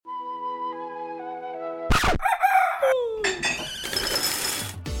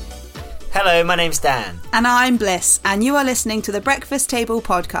Hello, my name's Dan. And I'm Bliss, and you are listening to the Breakfast Table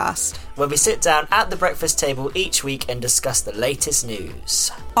podcast, where we sit down at the breakfast table each week and discuss the latest news.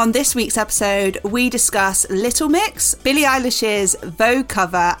 On this week's episode, we discuss Little Mix, Billie Eilish's Vogue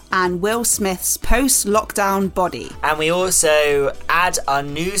cover, and Will Smith's post-lockdown body. And we also add our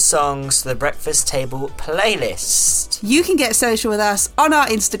new songs to the Breakfast Table playlist. You can get social with us on our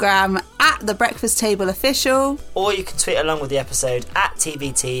Instagram at the Breakfast Table Official, or you can tweet along with the episode at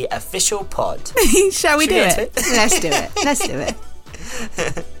TBT Official Pod. Shall we do it? Let's do it. Let's do it.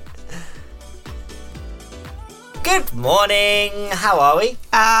 Good morning. How are we?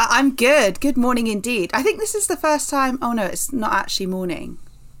 I'm good. Good morning indeed. I think this is the first time... Oh, no, it's not actually morning,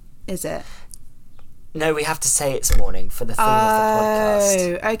 is it? No, we have to say it's morning for the theme of the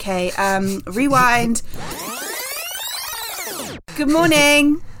podcast. Oh, okay. Rewind. Good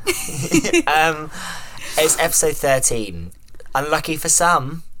morning. It's episode 13. Unlucky for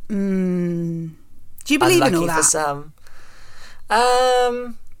some. Do you believe in all that? Unlucky for some.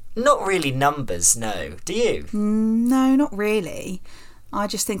 Not really numbers, no. Do you? No, not really. I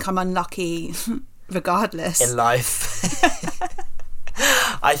just think I'm unlucky regardless. In life.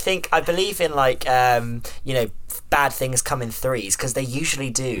 I believe in bad things come in threes, because they usually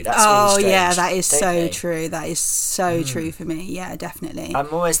do. That's really strange. Oh yeah, that is so true. That is so true for me. Yeah, definitely.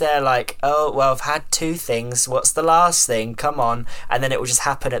 I'm always there like, oh, well, I've had two things. What's the last thing? Come on. And then it will just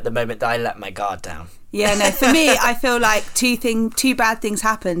happen at the moment that I let my guard down. Yeah, no, for me, I feel like two bad things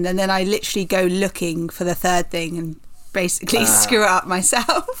happened, and then I literally go looking for the third thing and basically screw it up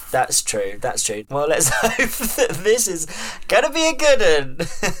myself. That's true. Well, let's hope that this is going to be a good one.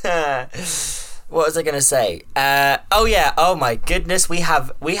 What was I going to say? Oh my goodness, we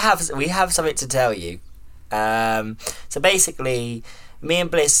have something to tell you. So basically, me and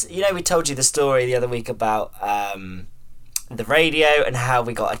Bliss, we told you the story the other week about the radio and how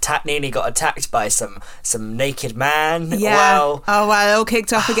we nearly got attacked by some naked man. Yeah. Well, it all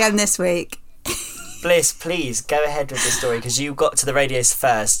kicked off again this week. Bliss, please go ahead with the story, because you got to the radios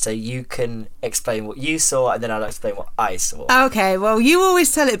first, so you can explain what you saw, and then I'll explain what I saw. Okay, well, you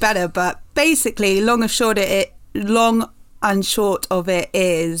always tell it better, but basically, long and short of it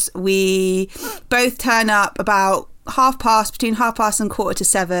is we both turn up about between 7:30 and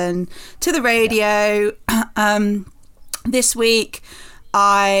 7:15 to the radio. Yeah. This week,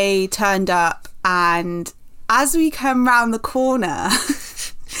 I turned up, and as we come round the corner,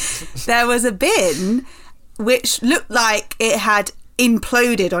 there was a bin which looked like it had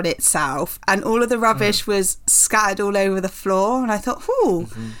imploded on itself, and all of the rubbish was scattered all over the floor. And I thought,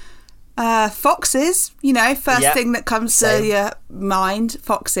 foxes, first thing that comes to your mind,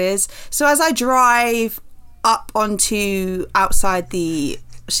 foxes. So as I drive up onto outside the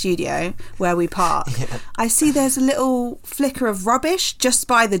studio where we park, I see there's a little flicker of rubbish just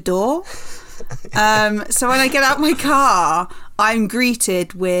by the door. So when I get out my car, I'm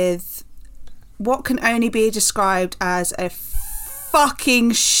greeted with what can only be described as a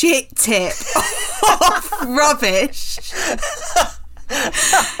fucking shit tip of rubbish.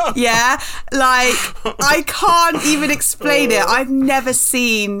 Yeah, like, I can't even explain it. I've never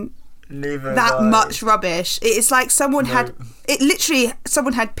seen that much rubbish. It's like someone had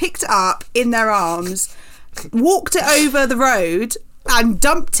picked it up in their arms, walked it over the road and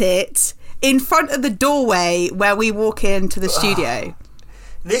dumped it in front of the doorway where we walk into the studio.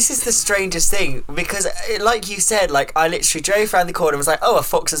 This is the strangest thing, because like you said, like, I literally drove around the corner and was like, oh, a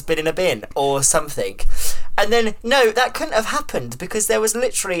fox has been in a bin or something. And then, no, that couldn't have happened, because there was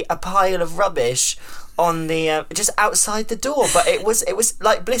literally a pile of rubbish on the just outside the door. But it was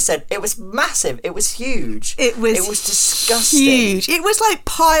like Bliss said, it was massive. It was huge. It was disgusting. Huge. It was like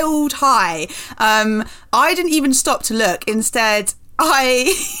piled high. I didn't even stop to look. Instead,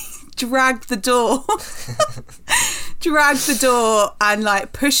 I dragged the door and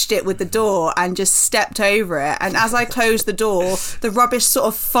like pushed it with the door and just stepped over it. And as I closed the door, the rubbish sort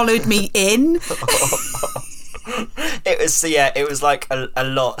of followed me in. It was like a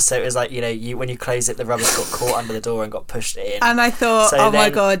lot. So it was like, when you close it, the rubbish got caught under the door and got pushed in. And I thought, my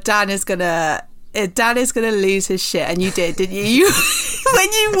God, Dan is gonna lose his shit. And you did, didn't you?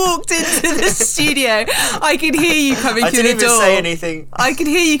 When you walked into the studio, I could hear you coming through the door. I didn't even say anything. I could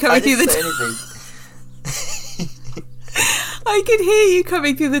hear you coming through the door. I could hear you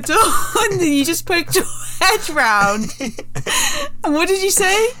coming through the door, and then you just poked your head round. And what did you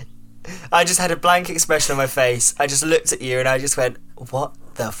say? I just had a blank expression on my face. I just looked at you and I just went, what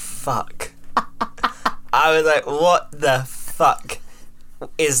the fuck? I was like, what the fuck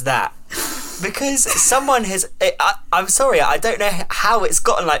is that? because someone has. I'm sorry, I don't know how it's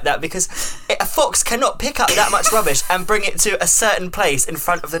gotten like that, because a fox cannot pick up that much rubbish and bring it to a certain place in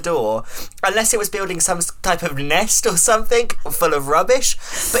front of the door, unless it was building some type of nest or something full of rubbish.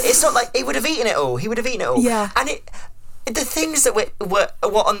 But it's not like he would have eaten it all. He would have eaten it all. Yeah. And the things that were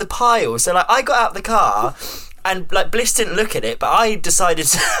on the pile. So like, I got out the car, and like Bliss didn't look at it, but I decided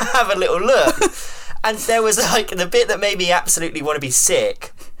to have a little look. And there was like the bit that made me absolutely want to be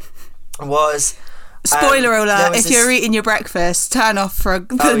sick was. Spoiler alert, if you're eating your breakfast, turn off for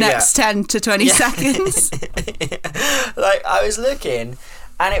the next 10 to 20 seconds. Like, I was looking,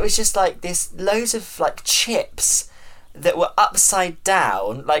 and it was just like this loads of like chips that were upside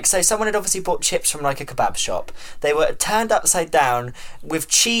down. Like, so someone had obviously bought chips from like a kebab shop. They were turned upside down with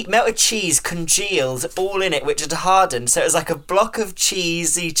melted cheese congealed all in it, which had hardened. So it was like a block of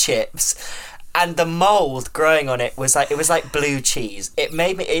cheesy chips. And the mould growing on it was like blue cheese. It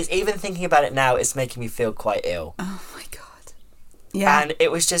made me. Even thinking about it now, it's making me feel quite ill. Oh my god! Yeah. And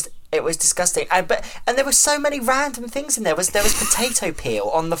it was disgusting. And there were so many random things in there. There was potato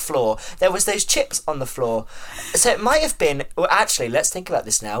peel on the floor. There was those chips on the floor. So it might have been. Well, actually, let's think about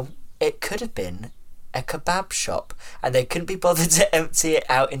this now. It could have been a kebab shop, and they couldn't be bothered to empty it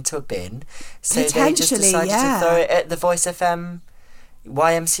out into a bin. So they just decided to throw it at the Voice FM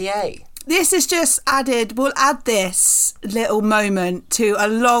YMCA. This is just added. We'll add this little moment to a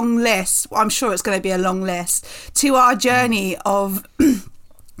long list. I'm sure it's going to be a long list to our journey of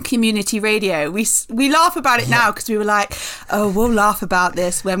community radio. We laugh about it now because we were like, oh, we'll laugh about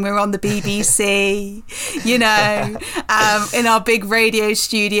this when we're on the BBC, you know, in our big radio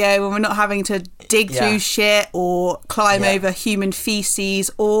studio, when we're not having to dig through shit or climb over human feces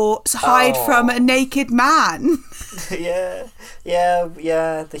or hide from a naked man. Yeah,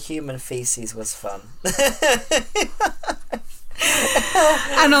 the human feces was fun.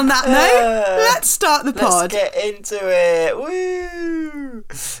 And on that note, let's start the pod. Let's get into it. Woo!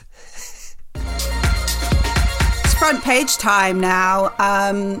 It's front page time now.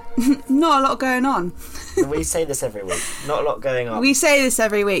 Not a lot going on. We say this every week. Not a lot going on. We say this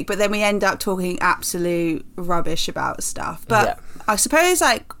every week, but then we end up talking absolute rubbish about stuff. But I suppose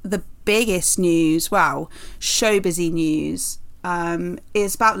like the biggest news, well, showbizy news,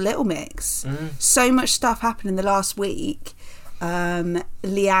 is about Little Mix. So much stuff happened in the last week.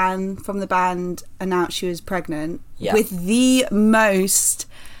 Leanne from the band announced she was pregnant with the most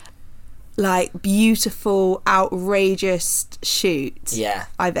like beautiful, outrageous shoot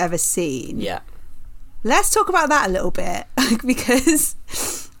I've ever seen. Let's talk about that a little bit, because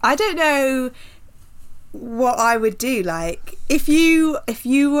I don't know what I would do. Like, if you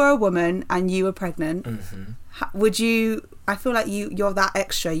were a woman and you were pregnant, would you? I feel like you're that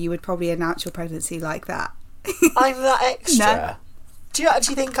extra. You would probably announce your pregnancy like that. I'm that extra. No. Do you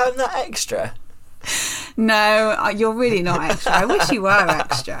actually think I'm that extra? No, you're really not extra. I wish you were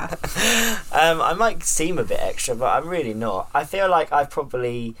extra. I might seem a bit extra, but I'm really not. I feel like I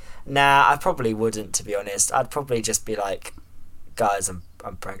probably wouldn't, to be honest. I'd probably just be like, guys, I'm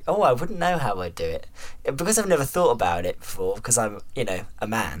pregnant. Oh, I wouldn't know how I'd do it, because I've never thought about it before, because I'm, a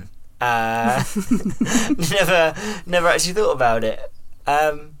man. Never actually thought about it.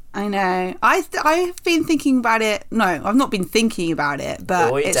 I know. I've been thinking about it. No, I've not been thinking about it,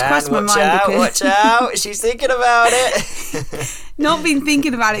 but it's crossed my mind. Watch out! She's thinking about it. Not been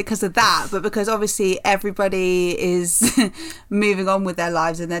thinking about it because of that, but because obviously everybody is moving on with their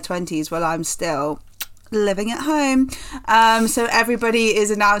lives in their 20s, while I'm still living at home. So everybody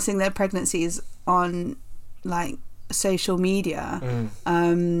is announcing their pregnancies on like social media,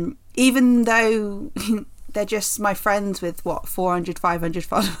 even though they're just my friends with 400, 500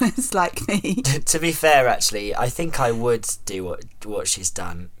 followers like me. To be fair, actually, I think I would do what she's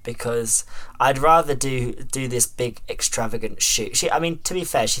done, because I'd rather do this big extravagant shoot. To be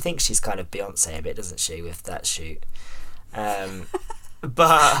fair, she thinks she's kind of Beyonce a bit, doesn't she, with that shoot?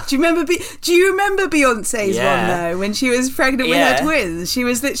 But do you remember Beyonce's one though, when she was pregnant with her twins? She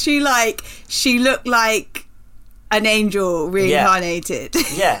was literally like, she looked like an angel reincarnated.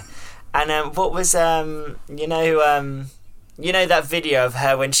 Yeah. And what was that video of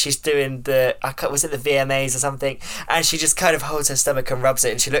her when she's doing was it the VMAs or something, and she just kind of holds her stomach and rubs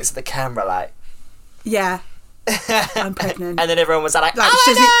it, and she looks at the camera like, I'm pregnant. And then everyone was like oh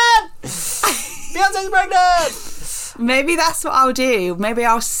my God! Beyonce's pregnant. Maybe that's what I'll do. Maybe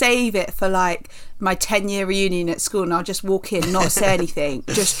I'll save it for like my 10-year reunion at school, and I'll just walk in, not say anything,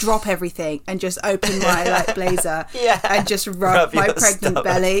 just drop everything and just open my like blazer and just rub my pregnant stomach.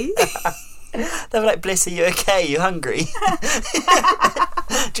 Belly. They were like, Bliss, are you okay? Are you hungry?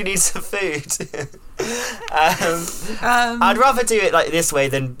 Do you need some food? I'd rather do it like this way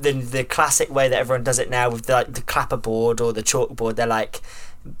than the classic way that everyone does it now with the clapperboard or the chalkboard. They're like,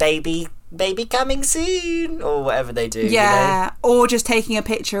 baby coming soon, or whatever they do. Yeah, or just taking a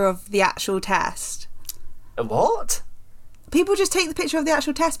picture of the actual test. What? People just take the picture of the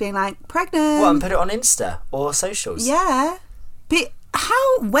actual test, being like, pregnant. What, and put it on Insta or socials? Yeah. But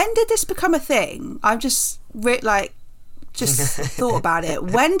when did this become a thing? I've just thought about it.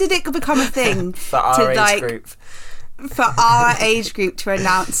 When did it become a thing for our age group? For our age group to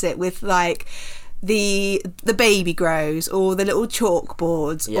announce it with like the baby grows or the little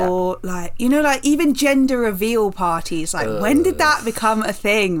chalkboards or like, you know, like even gender reveal parties. Like, when did that become a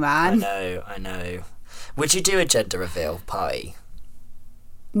thing, man? I know. Would you do a gender reveal party?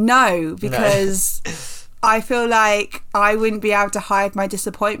 No, because I feel like I wouldn't be able to hide my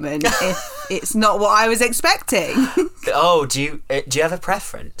disappointment if it's not what I was expecting. Oh, do you have a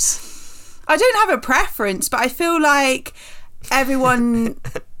preference? I don't have a preference, but I feel like everyone...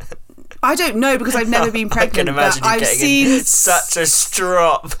 I don't know, because I've never been pregnant. I can imagine you getting such a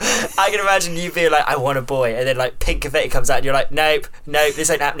strop. I can imagine you being like, I want a boy, and then like pink confetti comes out and you're like, nope,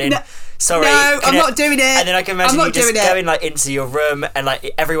 this ain't happening. Sorry. No, I'm not doing it. And then I can imagine you just going like into your room and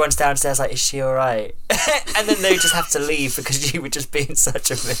like everyone's downstairs like, is she alright? And then they just have to leave because you would just be in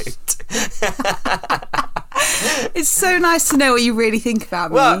such a mood. It's so nice to know what you really think about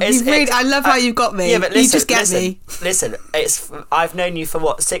me. Well, I love how you've got me. Yeah, but listen, you just get me. Listen, I've known you for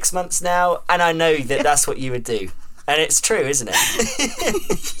what, 6 months now, and I know that that's what you would do. And it's true, isn't it?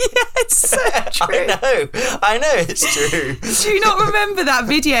 Yeah, it's so true. I know it's true. Do you not remember that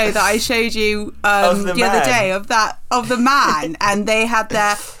video that I showed you the other day of the man, and they had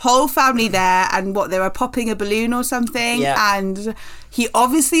their whole family there, and they were popping a balloon or something, and he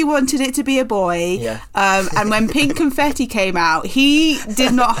obviously wanted it to be a boy. Yeah. And when pink confetti came out, he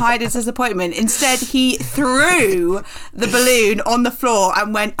did not hide his disappointment. Instead, he threw the balloon on the floor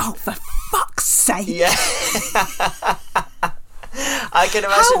and went, "Oh, for fuck's sake!" Yeah. I can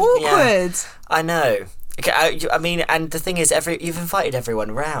imagine. How awkward. Yeah. I know. Okay, I mean, and the thing is, you've invited everyone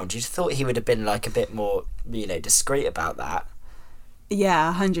around. You thought he would have been like a bit more, discreet about that.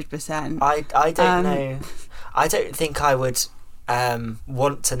 Yeah, 100%. I don't know. I don't think I would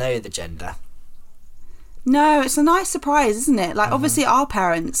want to know the gender. No, it's a nice surprise, isn't it? Like, obviously our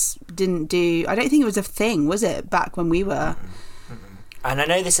parents didn't do... I don't think it was a thing, was it, back when we were... And I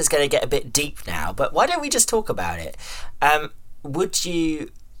know this is going to get a bit deep now, but why don't we just talk about it? Would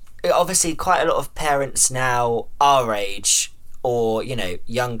you... Obviously, quite a lot of parents now our age, or,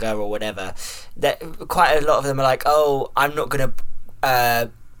 younger or whatever, that quite a lot of them are like, oh, I'm not going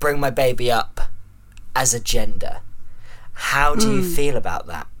to bring my baby up as a gender. How do you feel about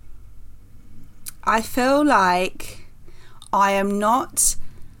that? I feel like I am not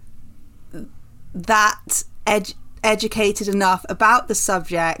that educated enough about the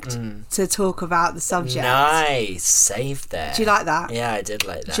subject to talk about the subject. Nice, safe there. Do you like that? Yeah, I did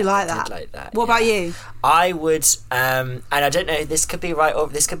like that. Do you like that? I did like that. What about you? I would, and I don't know, this could be right or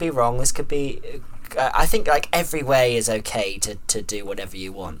this could be wrong, this could be... I think like every way is okay to do whatever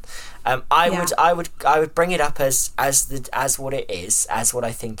you want. I would bring it up as what it is, as what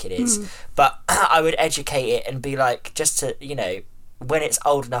I think it is. But I would educate it and be like, just to when it's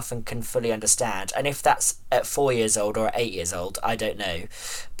old enough and can fully understand. And if that's at 4 years old or at 8 years old, I don't know.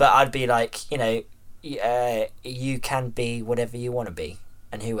 But I'd be like, you can be whatever you want to be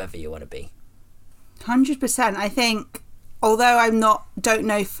and whoever you want to be. 100%. I think, although don't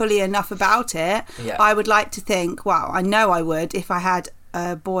know fully enough about it, I would like to think, well, I know I would if I had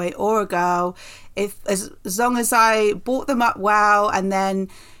a boy or a girl, as long as I brought them up well, and then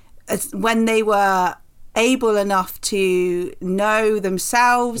when they were able enough to know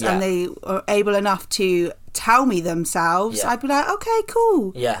themselves and they were able enough to tell me themselves, I'd be like, okay,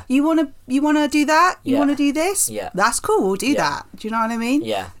 cool. Yeah. You wanna do that? You wanna do this? Yeah. That's cool, we'll do that. Do you know what I mean?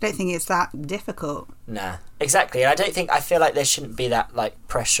 Yeah. I don't think it's that difficult. Nah. Exactly. And I feel like there shouldn't be that like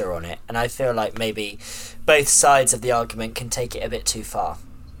pressure on it. And I feel like maybe both sides of the argument can take it a bit too far.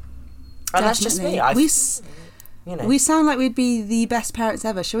 And that's just me. We sound like we'd be the best parents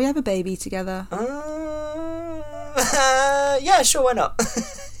ever. Shall we have a baby together? Yeah, sure, why not?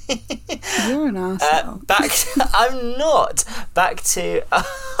 You're an arsehole. I'm not. Back to...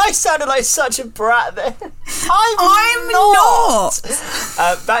 I sounded like such a brat then. I'm not.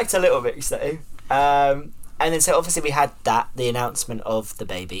 Back to Little Mix though. And then so obviously we had the announcement of the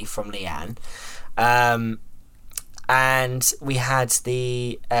baby from Leanne. And we had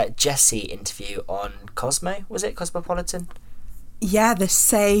the Jessie interview on Cosmo. Was it Cosmopolitan? Yeah, the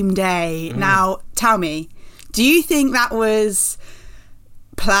same day. Now, tell me, do you think that was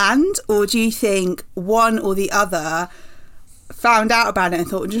planned, or do you think one or the other found out about it and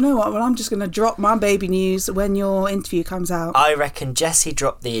thought, do you know what? Well, I'm just going to drop my baby news when your interview comes out. I reckon Jessie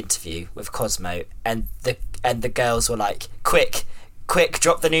dropped the interview with Cosmo, and the girls were like, quick,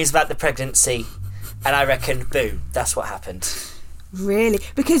 drop the news about the pregnancy. And I reckon, boom, that's what happened. Really?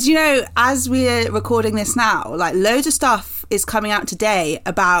 Because, you know, as we're recording this now, like, loads of stuff is coming out today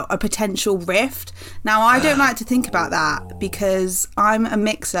about a potential rift. Now, I don't like to think about that because I'm a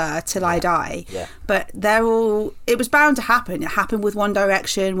mixer till I die. Yeah. But it was bound to happen. It happened with One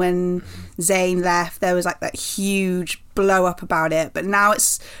Direction when Zayn left. There was like that huge blow up about it. But now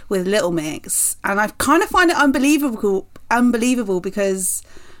it's with Little Mix. And I kind of find it unbelievable because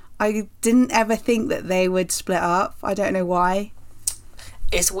I didn't ever think that they would split up. I don't know why.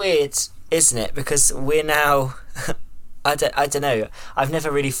 It's weird, isn't it? Because we're now... I don't know. I've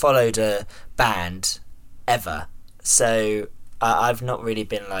never really followed a band ever. So I've not really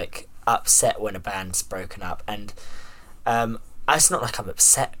been, like, upset when a band's broken up. And it's not like I'm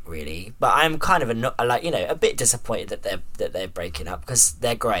upset, really. But I'm kind of, a bit disappointed that they're breaking up because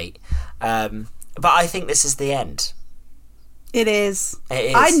they're great. But I think this is the end. It is.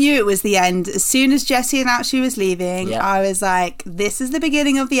 I knew it was the end. As soon as Jessie announced she was leaving, I was like, this is the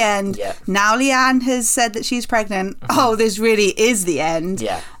beginning of the end. Yeah. Now Leanne has said that she's pregnant. Mm-hmm. Oh, this really is the end.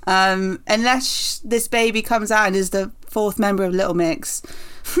 Yeah. Unless this baby comes out and is the fourth member of Little Mix,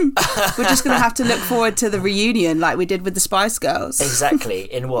 we're just going to have to look forward to the reunion like we did with the Spice Girls. Exactly.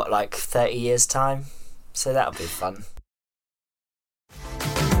 In what, like 30 years' time? So that'll be fun.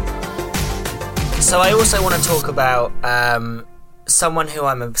 So I also want to talk about someone who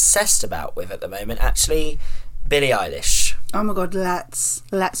I'm obsessed with at the moment, actually, Billie Eilish. Oh my God, let's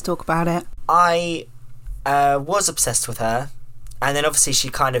talk about it. I was obsessed with her, and then obviously she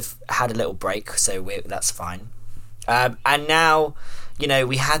kind of had a little break, so that's fine. And now, you know,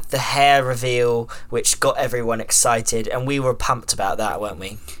 we had the hair reveal, which got everyone excited, and we were pumped about that, weren't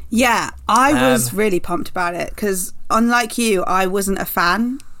we? Yeah, I was really pumped about it, because unlike you, I wasn't a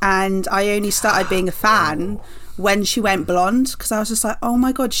fan. And I only started being a fan when she went blonde, because I was just like, oh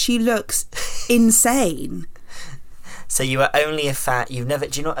my God, she looks insane. So you were only a fan. Have you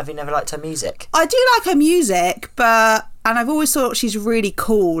never liked her music? I do like her music, and I've always thought she's really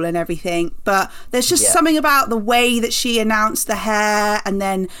cool and everything, but there's just something about the way that she announced the hair, and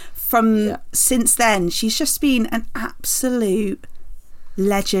then since then, she's just been an absolute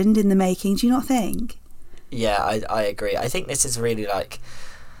legend in the making. Do you not think? Yeah, I agree. I think this is really like...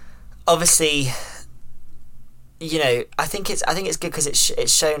 Obviously, you know, I think it's good because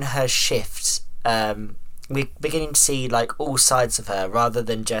it's shown her shift. We're beginning to see like all sides of her rather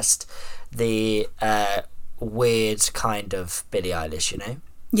than just the weird kind of Billie Eilish, you know?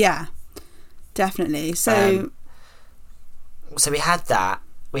 Yeah, definitely. So we had that.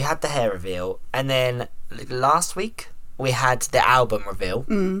 We had the hair reveal, and then last week we had the album reveal.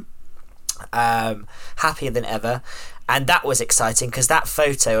 Happier Than Ever. And that was exciting because that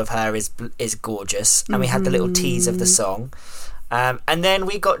photo of her is gorgeous, and we had the little tease of the song, and then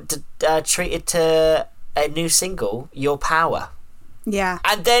we got treated to a new single, Your Power. Yeah.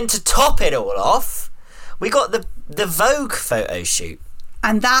 And then to top it all off, we got the Vogue photo shoot.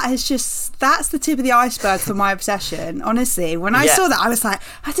 And that's the tip of the iceberg for my obsession. Honestly, when I saw that, I was like,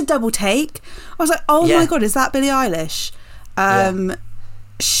 I had to double take. I was like, oh my God, is that Billie Eilish?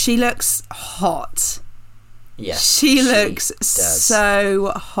 She looks hot. Yes, she looks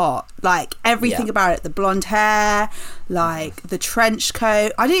so hot. Like everything about it, the blonde hair, like the trench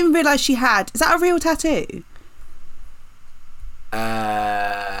coat. I didn't even realise she had... Is that a real tattoo?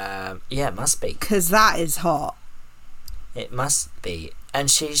 Yeah, it must be. Because that is hot. It must be. And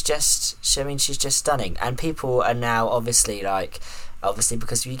she's just stunning. And people are now obviously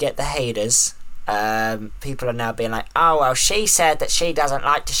because you get the haters... people are now being like, oh well, she said that she doesn't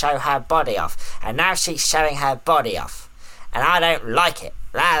like to show her body off, and now she's showing her body off, and I don't like it.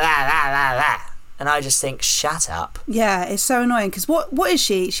 La la la la la. And I just think, shut up. Yeah, it's so annoying because what is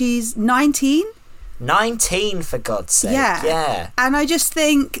she? She's 19. 19, for God's sake. Yeah. And I just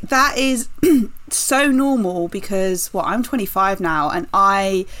think that is so normal because I'm 25 now, and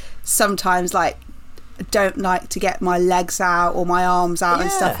I sometimes don't like to get my legs out or my arms out and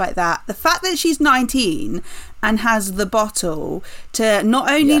stuff like that. The fact that she's 19 and has the bottle to not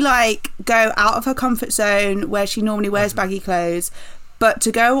only go out of her comfort zone where she normally wears baggy clothes, but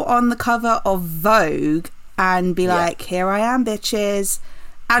to go on the cover of Vogue and be like, here I am, bitches,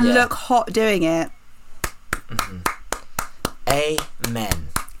 and look hot doing it. Amen.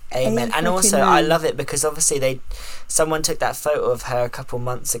 Amen. And also, I love it because obviously someone took that photo of her a couple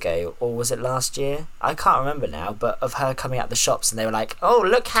months ago, or was it last year? I can't remember now, but of her coming out the shops, and they were like, "Oh,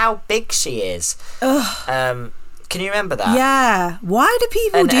 look how big she is." Ugh. Can you remember that? Yeah. Why do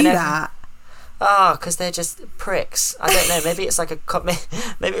people do that? Oh, because they're just pricks. I don't know. Maybe it's like a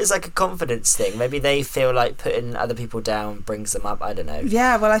confidence thing. Maybe they feel like putting other people down brings them up. I don't know.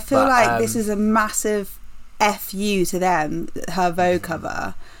 Yeah. Well, I feel like this is a massive FU to them. Her Vogue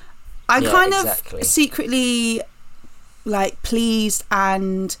cover. I'm kind of secretly like pleased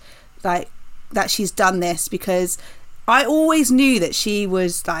and like that she's done this, because I always knew that she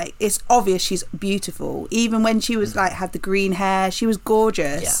was like, it's obvious she's beautiful. Even when she was like had the green hair, she was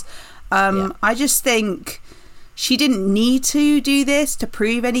gorgeous. I just think she didn't need to do this to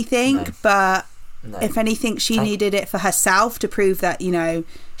prove anything, but if anything, she needed it for herself to prove that, you know,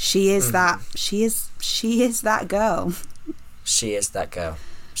 she is that she is that girl. She is that girl.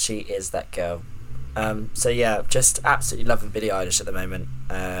 So yeah, just absolutely loving Billie Eilish at the moment.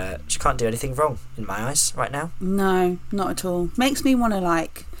 She can't do anything wrong in my eyes right now. No, not at all. Makes me want to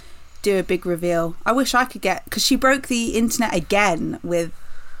like do a big reveal. I wish I could because she broke the internet again with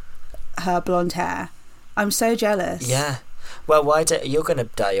her blonde hair. I'm so jealous. Yeah. Well, you're going to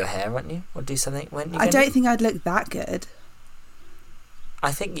dye your hair, aren't you? Or do something when you I don't think I'd look that good.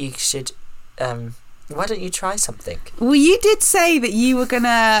 I think you should. Why don't you try something? Well, you did say that you were going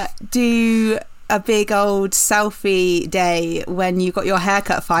to do a big old selfie day when you got your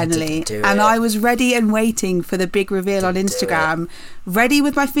haircut finally, and I was ready and waiting for the big reveal on Instagram, ready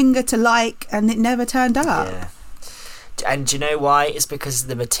with my finger to like, and it never turned up. Yeah. And do you know why? It's because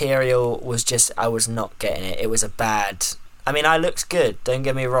the material was just, I was not getting it. It was I mean, I looked good, don't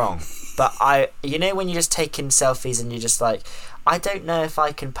get me wrong, but you know when you're just taking selfies and you're just like, I don't know if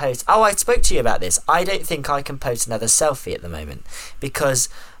I can post. Oh, I spoke to you about this. I don't think I can post another selfie at the moment because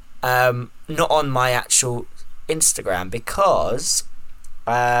not on my actual Instagram, because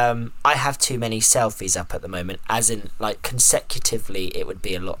I have too many selfies up at the moment, as in like consecutively it would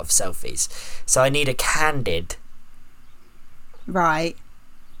be a lot of selfies. So I need a candid. Right.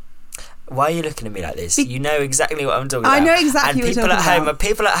 Why are you looking at me like this? You know exactly what I'm talking about. I know exactly what you're talking about.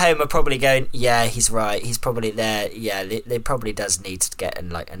 People at home are probably going, yeah, he's right. He's probably there. Yeah, they probably does need to get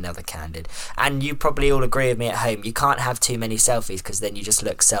like another candid. And you probably all agree with me at home. You can't have too many selfies because then you just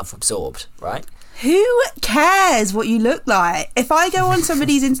look self-absorbed, right? Who cares what you look like? If I go on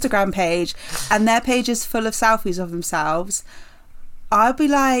somebody's Instagram page and their page is full of selfies of themselves, I'll be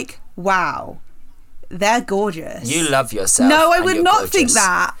like, wow. They're gorgeous. You love yourself. No, I would not think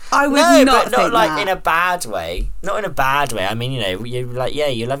that. I would not think that. No, but not like in a bad way. Not in a bad way. I mean, you know, you're like, yeah,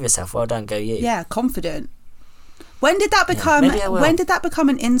 you love yourself. Well done, go you. Yeah, confident. When did that become? Yeah, when did that become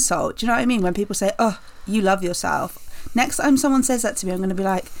an insult? Do you know what I mean? When people say, "Oh, you love yourself." Next time someone says that to me, I'm going to be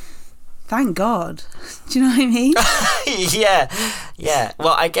like, "Thank God." Do you know what I mean? Yeah.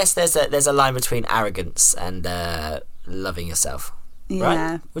 Well, I guess there's a line between arrogance and loving yourself.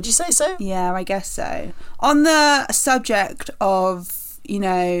 Yeah. Right? Would you say so? Yeah, I guess so. On the subject of, you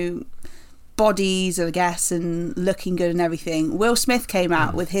know, bodies, I guess, and looking good and everything, Will Smith came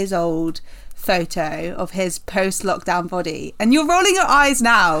out with his old photo of his post-lockdown body. And you're rolling your eyes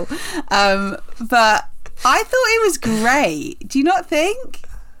now. But I thought it was great. Do you not think?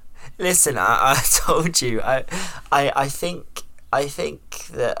 Listen, I told you. I think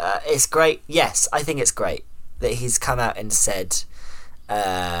that it's great. Yes, I think it's great that he's come out and said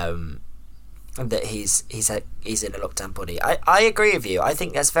that he's in a lockdown body. I agree with you. I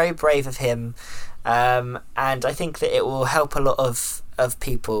think that's very brave of him, and I think that it will help a lot of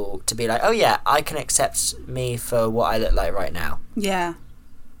people to be like, oh yeah, I can accept me for what I look like right now. Yeah.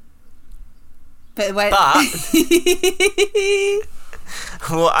 But what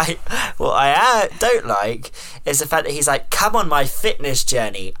I don't like is the fact that he's like, come on my fitness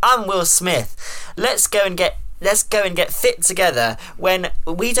journey. I'm Will Smith. Let's go and get fit together, when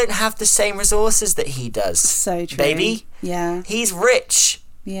we don't have the same resources that he does. So true. Baby. Yeah. He's rich.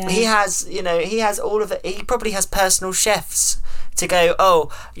 Yeah. He has all of it. He probably has personal chefs to go, oh,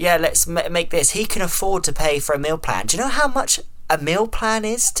 yeah, let's make this. He can afford to pay for a meal plan. Do you know how much a meal plan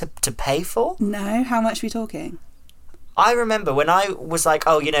is to pay for? No. How much are we talking? I remember when I was like,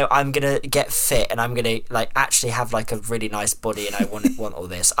 oh, you know, I'm gonna get fit and I'm gonna like actually have like a really nice body and I want all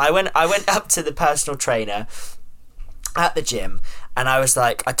this. I went up to the personal trainer at the gym And I was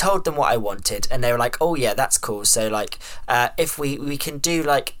like, I told them what I wanted, and they were like, oh yeah, that's cool. So like, if we can do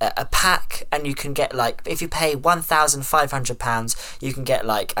like a pack, and you can get like, if you pay £1,500, you can get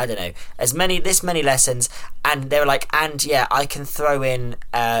like, I don't know, this many lessons. And they were like, and yeah, I can throw in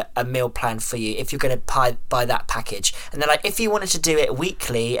a meal plan for you if you're going to buy that package. And they're like, if you wanted to do it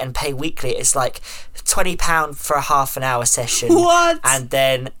weekly and pay weekly, it's like £20 for a half an hour session. What? And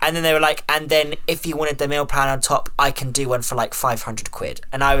then they were like, and then if you wanted the meal plan on top, I can do one for like £500.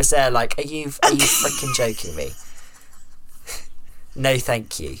 And I was there like, are you freaking joking me? No,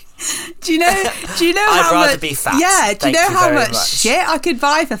 thank you. Do you know I'd how rather much, be fat. Yeah, do you Thank know you how very much much. shit I could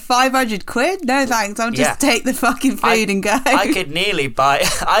buy for £500? No thanks. I'll just take the fucking food and go. I could nearly buy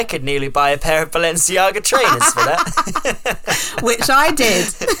a pair of Balenciaga trainers for that. Which I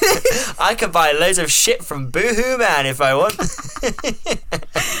did. I could buy loads of shit from Boohoo Man if I want.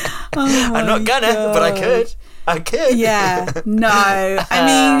 I'm not gonna, but I could. Yeah. No.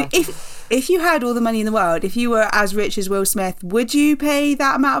 I mean, if you had all the money in the world, if you were as rich as Will Smith, would you pay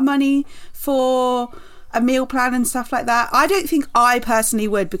that amount of money for a meal plan and stuff like that? I don't think I personally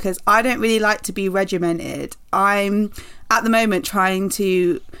would, because I don't really like to be regimented. I'm at the moment trying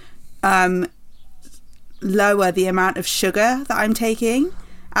to lower the amount of sugar that I'm taking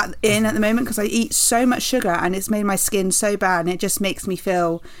at the moment, because I eat so much sugar and it's made my skin so bad, and it just makes me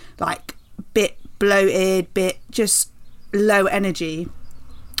feel like a bit bloated, bit just low energy.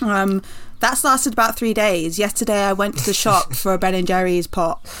 That's lasted about 3 days. Yesterday I went to the shop for a Ben & Jerry's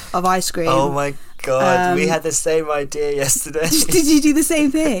pot of ice cream. Oh my god, we had the same idea yesterday. Did you do the same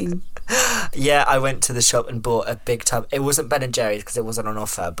thing? Yeah, I went to the shop and bought a big tub. It wasn't Ben & Jerry's because it wasn't on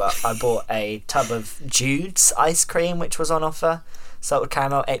offer, but I bought a tub of Jude's ice cream, which was on offer. Salted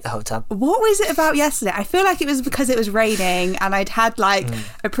caramel, ate the whole tub. What was it about yesterday? I feel like it was because it was raining and I'd had like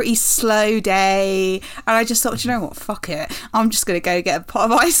a pretty slow day, and I just thought, you know what, fuck it, I'm just going to go get a pot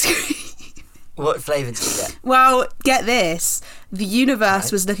of ice cream. What flavour did you get? Well, get this. The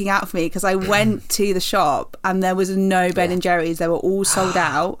universe was looking out for me, because I went to the shop and there was no Ben & Jerry's. They were all sold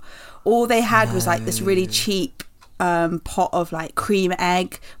out. All they had was like this really cheap pot of like cream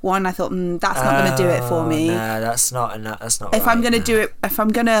egg one. I thought, that's not going to do it for me. No, that's not enough. That's not. If I'm going to do it, if I'm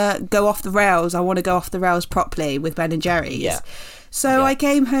going to go off the rails, I want to go off the rails properly with Ben & Jerry's. Yeah. So I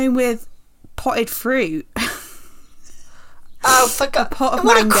came home with potted fruit. Oh, for God! A pot of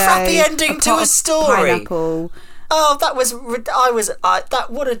what mango, a crappy ending to a story. Pineapple. Oh, that was.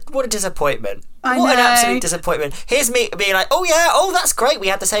 What a disappointment. I What an know. absolute disappointment. Here's me being like, oh yeah, oh that's great, we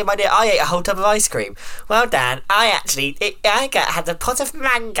had the same idea. I ate a whole tub of ice cream. Well, Dan, I had a pot of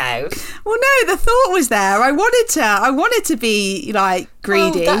mango. Well, no, the thought was there. I wanted to be like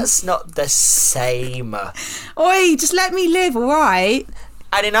greedy. Oh, that's not the same. Oi, just let me live, all right?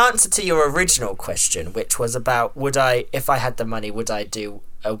 And in answer to your original question, which was about if I had the money, would I do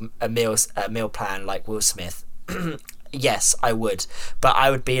a meal plan like Will Smith? Yes, I would. But I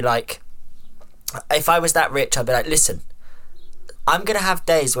would be like, if I was that rich, I'd be like, listen, I'm gonna have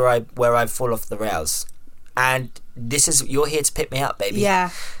days where I fall off the rails, and you're here to pick me up, baby. Yeah.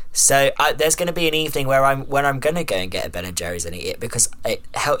 So there's going to be an evening where I'm going to go and get a Ben & Jerry's and eat it, because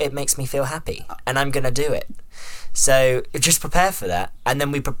it makes me feel happy, and I'm going to do it. So just prepare for that, and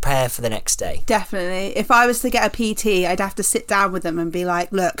then we prepare for the next day. Definitely. If I was to get a PT, I'd have to sit down with them and be like,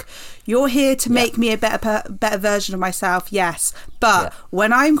 look, you're here to make me a better version of myself, yes, but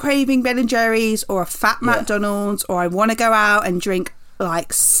when I'm craving Ben & Jerry's or a fat McDonald's, or I want to go out and drink like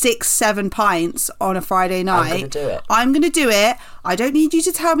 6-7 pints on a Friday night, I'm gonna do it. I don't need you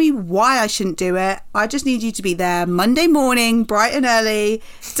to tell me why I shouldn't do it. I just need you to be there Monday morning bright and early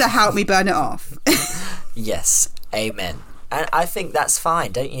to help me burn it off. Yes, amen. And I think that's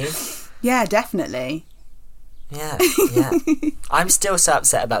fine, don't you? Yeah, definitely. Yeah. I'm still so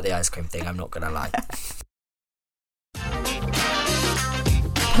upset about the ice cream thing, I'm not gonna lie.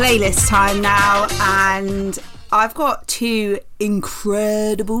 Playlist time now, and I've got 2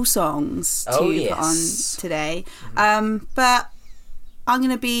 incredible songs to put on today. But I'm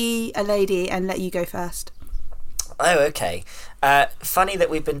going to be a lady and let you go first. Oh, okay. Funny that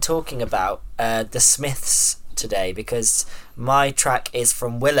we've been talking about the Smiths today, because my track is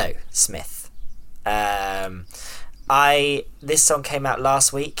from Willow Smith. This song came out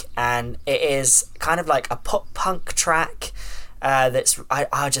last week, and it is kind of like a pop punk track.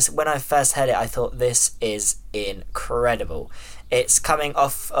 When I first heard it, I thought this is incredible. It's coming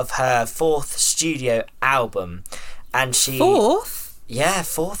off of her 4th studio album, and she 4th? Yeah,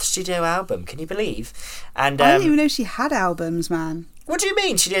 4th studio album. Can you believe? And I didn't even know she had albums, man. What do you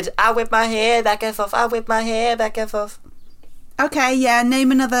mean? She did "I whip my hair back and forth, I whip my hair back and forth." Okay, yeah.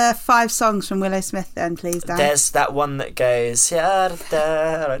 Name another 5 songs from Willow Smith then, please, Dan. There's that one that goes, and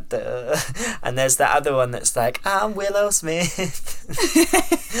there's that other one that's like, I'm Willow Smith.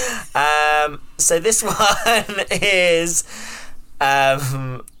 So this one is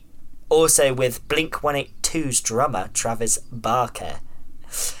also with Blink-182's drummer, Travis Barker.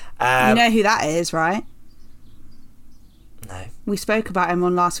 You know who that is, right? No. We spoke about him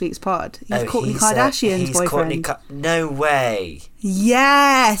on last week's pod. He's Kourtney Kardashian's boyfriend. No way.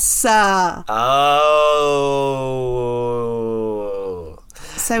 Yes. Oh.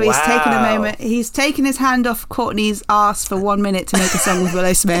 So he's taken a moment. He's taken his hand off Kourtney's ass for 1 minute to make a song with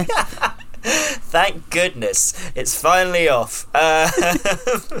Willow Smith. Thank goodness it's finally off. And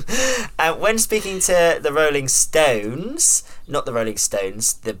when speaking to the Rolling Stones, not the Rolling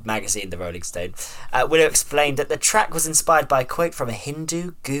Stones, the magazine The Rolling Stone, Willow explained that the track was inspired by a quote from a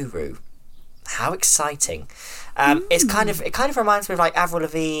Hindu guru. How exciting. It kind of reminds me of like Avril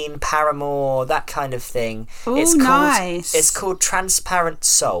Lavigne, Paramore, that kind of thing. Oh, nice. It's called Transparent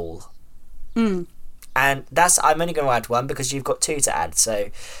Soul. And I'm only going to add one because you've got 2 to add.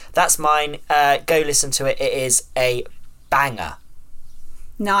 So that's mine. Go listen to it. It is a banger.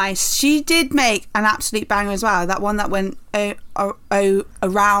 Nice. She did make an absolute banger as well. That one that went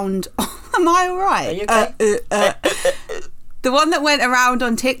around. Am I all right? Are you okay? The one that went around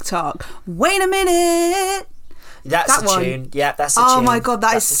on TikTok. Wait a minute. That's that a one. Tune. Yeah, that's a tune. tune. Oh my God,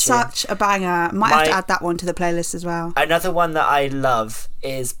 that's such a banger. Might have to add that one to the playlist as well. Another one that I love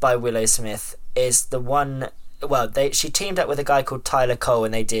is by Willow Smith. Is the one? Well, she teamed up with a guy called Tyler Cole,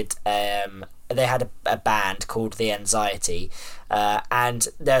 and they did. They had a band called The Anxiety, and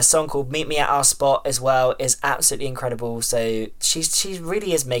their song called "Meet Me at Our Spot" as well is absolutely incredible. So she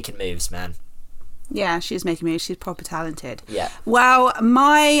really is making moves, man. Yeah, she's making moves. She's proper talented. Yeah. Well,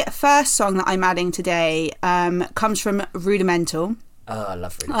 my first song that I'm adding today comes from Rudimental. Oh, I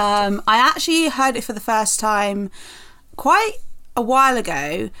love Rudimental. I actually heard it for the first time quite a while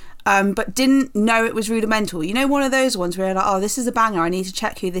ago. But didn't know it was Rudimental. You know, one of those ones where you're like, oh, this is a banger, I need to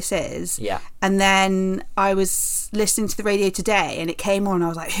check who this is. Yeah. And then I was listening to the radio today and it came on. I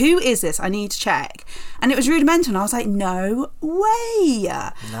was like, who is this? I need to check. And it was Rudimental. And I was like, no way.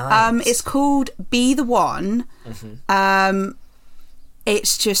 Nice. It's called Be The One. Mm-hmm.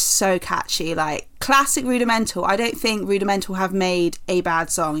 It's just so catchy. Like, classic Rudimental. I don't think Rudimental have made a bad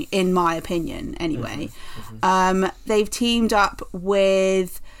song, in my opinion, anyway. Mm-hmm. They've teamed up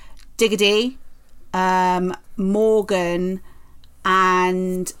with Diggity, Morgan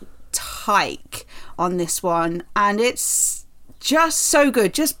and Tyke on this one, and it's just so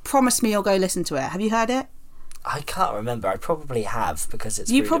good. Just promise me you'll go listen to it. Have you heard it? I can't remember. I probably have because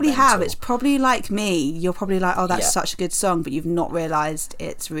it's you probably have. It's probably like me. You're probably like, oh, that's such a good song, but you've not realised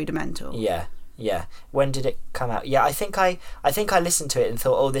it's Rudimental. Yeah. When did it come out? Yeah, I think I listened to it and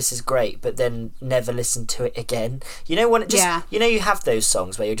thought, oh, this is great, but then never listened to it again. You know when it just you know, you have those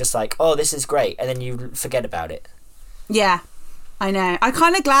songs where you're just like, oh, this is great, and then you forget about it. Yeah, I know. I'm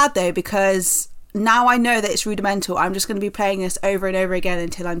kind of glad though, because now I know that it's Rudimental. I'm just going to be playing this over and over again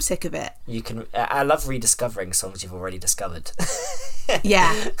until I'm sick of it. You can. I love rediscovering songs you've already discovered.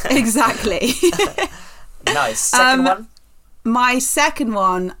 Yeah, exactly. Nice. Second one. My second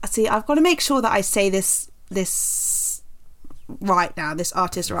one. See, I've got to make sure that I say this right now. This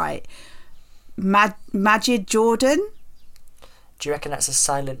artist right. Majid Jordan. Do you reckon that's a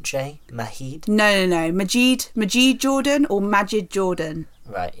silent J? Mahid? No. Majid Jordan or Majid Jordan.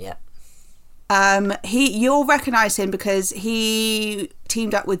 Right. Yeah. You'll recognise him because he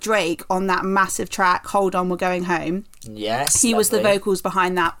teamed up with Drake on that massive track, Hold On, We're Going Home. Yes. He was the vocals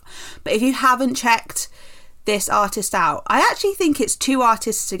behind that. But if you haven't checked this artist out, I actually think it's 2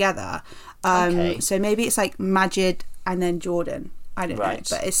 artists together. Okay. So maybe it's like Majid and then Jordan. I don't know,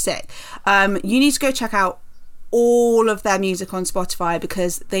 but it's sick. You need to go check out all of their music on Spotify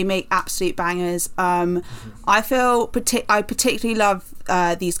because they make absolute bangers. I feel I particularly love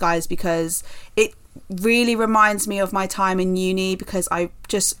these guys because it really reminds me of my time in uni, because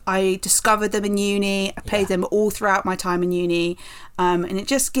I discovered them in uni. I played them all throughout my time in uni, and it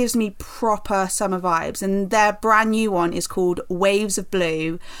just gives me proper summer vibes. And their brand new one is called Waves of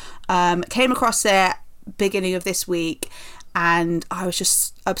Blue. Came across it beginning of this week, and I was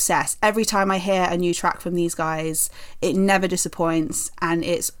just obsessed. Every time I hear a new track from these guys, it never disappoints, and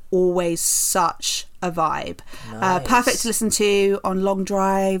it's always such a vibe. Nice. Perfect to listen to on long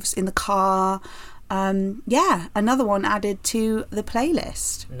drives, in the car, another one added to the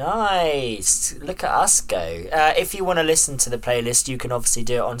playlist. Nice. Look at us go. If you want to listen to the playlist, you can obviously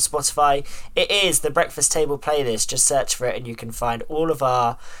do it on Spotify. It is the Breakfast Table playlist. Just search for it and you can find all of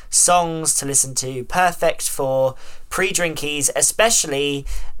our songs to listen to. Perfect for pre-drinkies, especially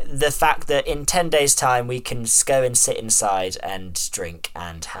the fact that in 10 days' time we can go and sit inside and drink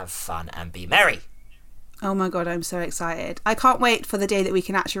and have fun and be merry. Oh my God, I'm so excited. I can't wait for the day that we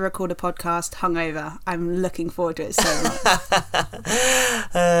can actually record a podcast hungover. I'm looking forward to it so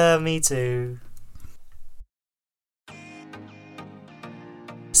much. Me too.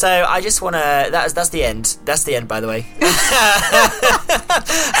 So I just want to... That's the end. That's the end, by the way.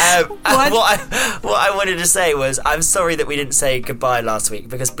 What I wanted to say was I'm sorry that we didn't say goodbye last week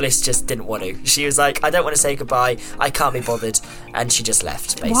because Bliss just didn't want to. She was like, I don't want to say goodbye. I can't be bothered. And she just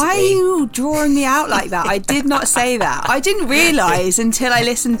left, basically. Why are you drawing me out like that? I did not say that. I didn't realise until I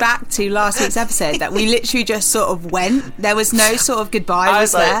listened back to last week's episode that we literally just sort of went. There was no sort of goodbye. I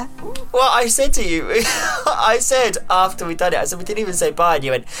was like, there? Well, I said to you, I said after we'd done it, I said, we didn't even say bye. And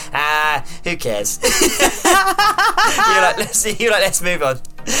you went, who cares? You're like, let's move on.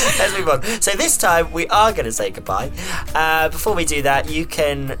 Let's move on. So this time we are going to say goodbye. Before we do that, you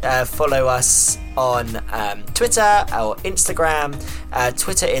can follow us on Twitter or Instagram.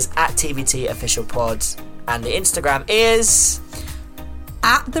 Twitter is @TBTOfficialPod and the Instagram is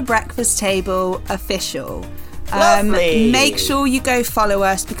 @TheBreakfastTableOfficial. Lovely. Make sure you go follow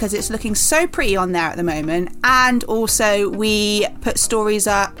us because it's looking so pretty on there at the moment. And also we put stories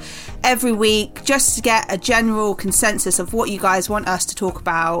up every week just to get a general consensus of what you guys want us to talk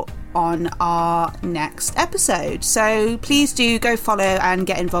about on our next episode. So please do go follow and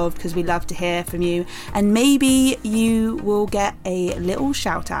get involved because we love to hear from you. And maybe you will get a little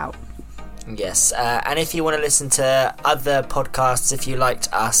shout out. Yes, and if you want to listen to other podcasts, if you liked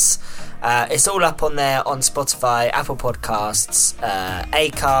us, it's all up on there on Spotify, Apple Podcasts,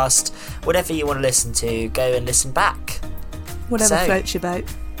 Acast, whatever you want to listen to, go and listen back. Whatever floats your boat.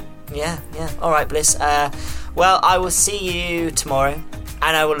 Yeah. All right, Bliss. Well, I will see you tomorrow,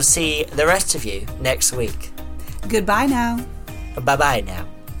 and I will see the rest of you next week. Goodbye now. Bye-bye now.